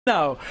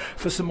Now,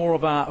 for some more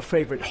of our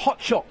favourite hot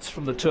shots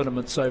from the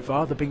tournament so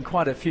far. There have been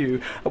quite a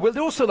few. We'd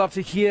also love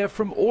to hear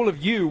from all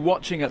of you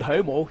watching at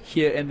home or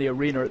here in the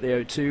arena at the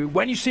O2.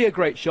 When you see a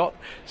great shot,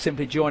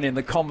 simply join in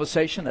the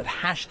conversation at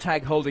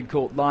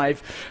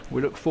 #HoldingCourtLive.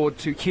 We look forward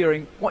to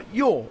hearing what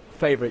your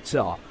favourites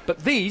are.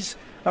 But these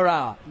are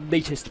our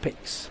latest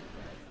picks.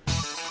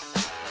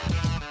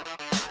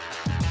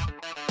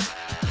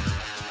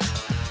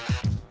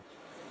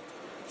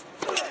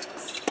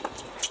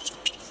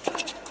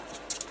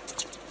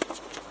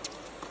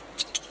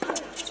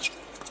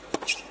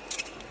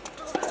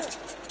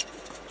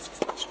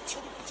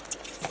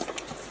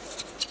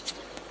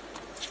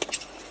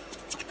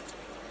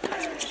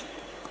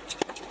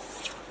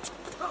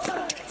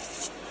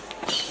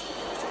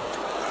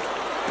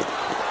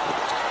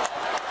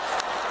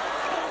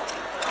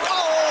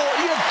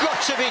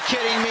 To be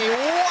kidding me,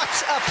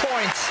 what a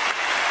point.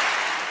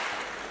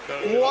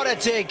 What a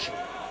dig.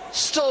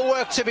 Still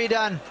work to be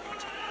done.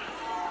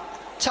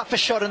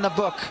 Toughest shot in the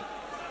book.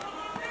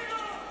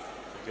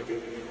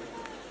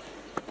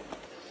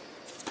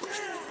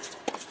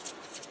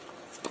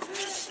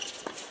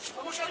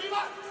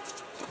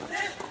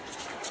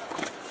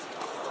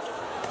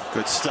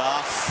 Good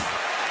stuff.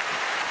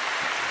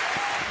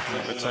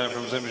 Return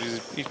from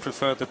Zimonjic. He's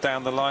preferred the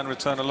down the line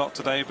return a lot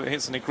today, but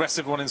hits an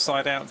aggressive one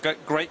inside out.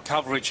 Great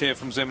coverage here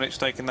from Zimonjic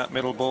taking that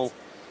middle ball.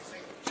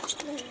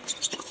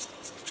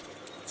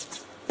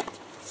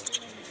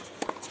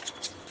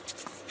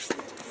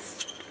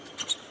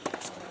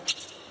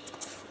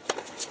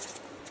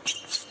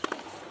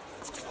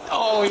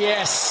 Oh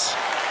yes.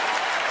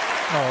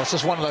 Oh, this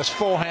is one of those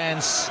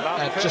forehands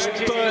that just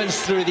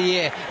burns through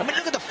the air. I mean,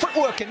 look at the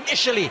footwork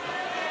initially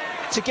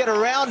to get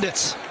around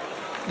it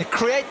and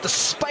create the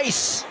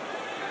space.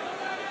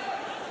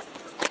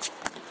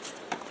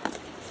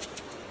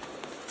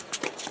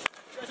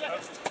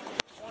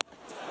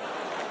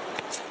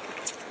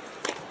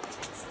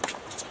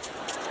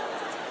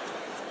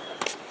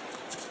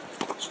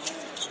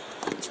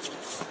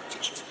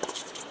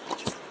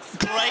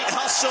 Great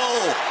hustle,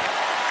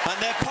 and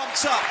they're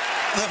pumped up,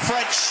 the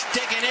French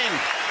digging in,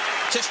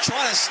 just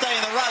trying to stay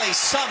in the rally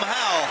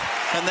somehow,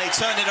 and they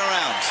turn it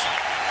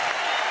around.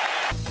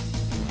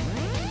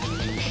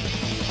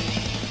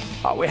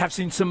 We have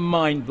seen some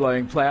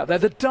mind-blowing play out there.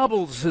 The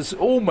doubles has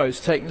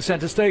almost taken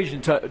centre stage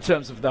in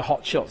terms of the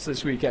hot shots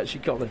this week,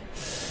 actually, Colin.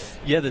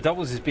 Yeah, the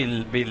doubles has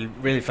been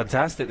really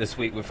fantastic this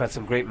week. We've had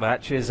some great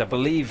matches. I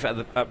believe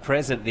at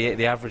present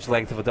the average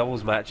length of a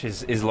doubles match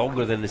is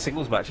longer than the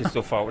singles matches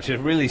so far, which is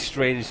a really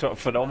strange sort of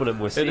phenomenon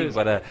we're seeing.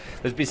 But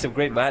there's been some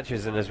great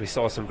matches, and as we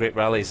saw, some great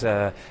rallies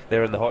there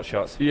in the hot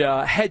shots.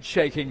 Yeah,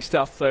 head-shaking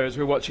stuff though as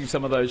we're watching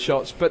some of those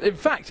shots. But in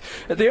fact,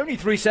 the only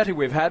three-setter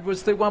we've had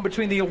was the one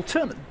between the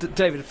alternate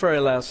David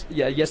Ferrer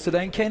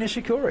yesterday and Kei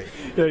Nishikori.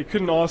 Yeah, you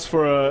couldn't ask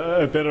for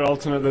a better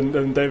alternate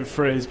than David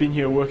Ferrer. He's been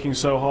here working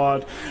so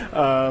hard.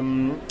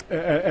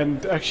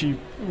 And actually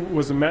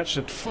was a match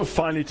that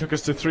finally took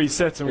us to 3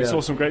 sets, and we saw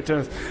some great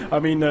tennis. I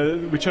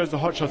mean, we chose the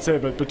hot shots there,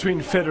 but between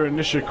Federer and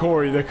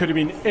Nishikori, there could have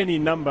been any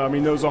number. I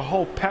mean, there was a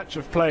whole patch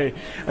of play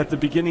at the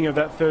beginning of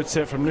that third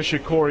set from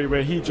Nishikori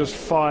where he just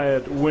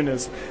fired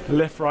winners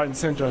left, right, and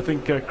centre. I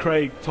think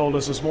Craig told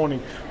us this morning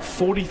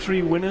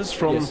 43 winners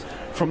from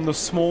the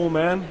small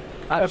man.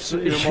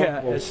 Absolutely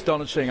remarkable.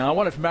 Astonishing. And I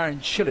wonder if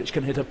Marin Cilic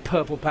can hit a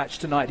purple patch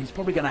tonight. He's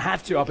probably going to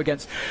have to up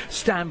against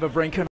Stan Wawrinka.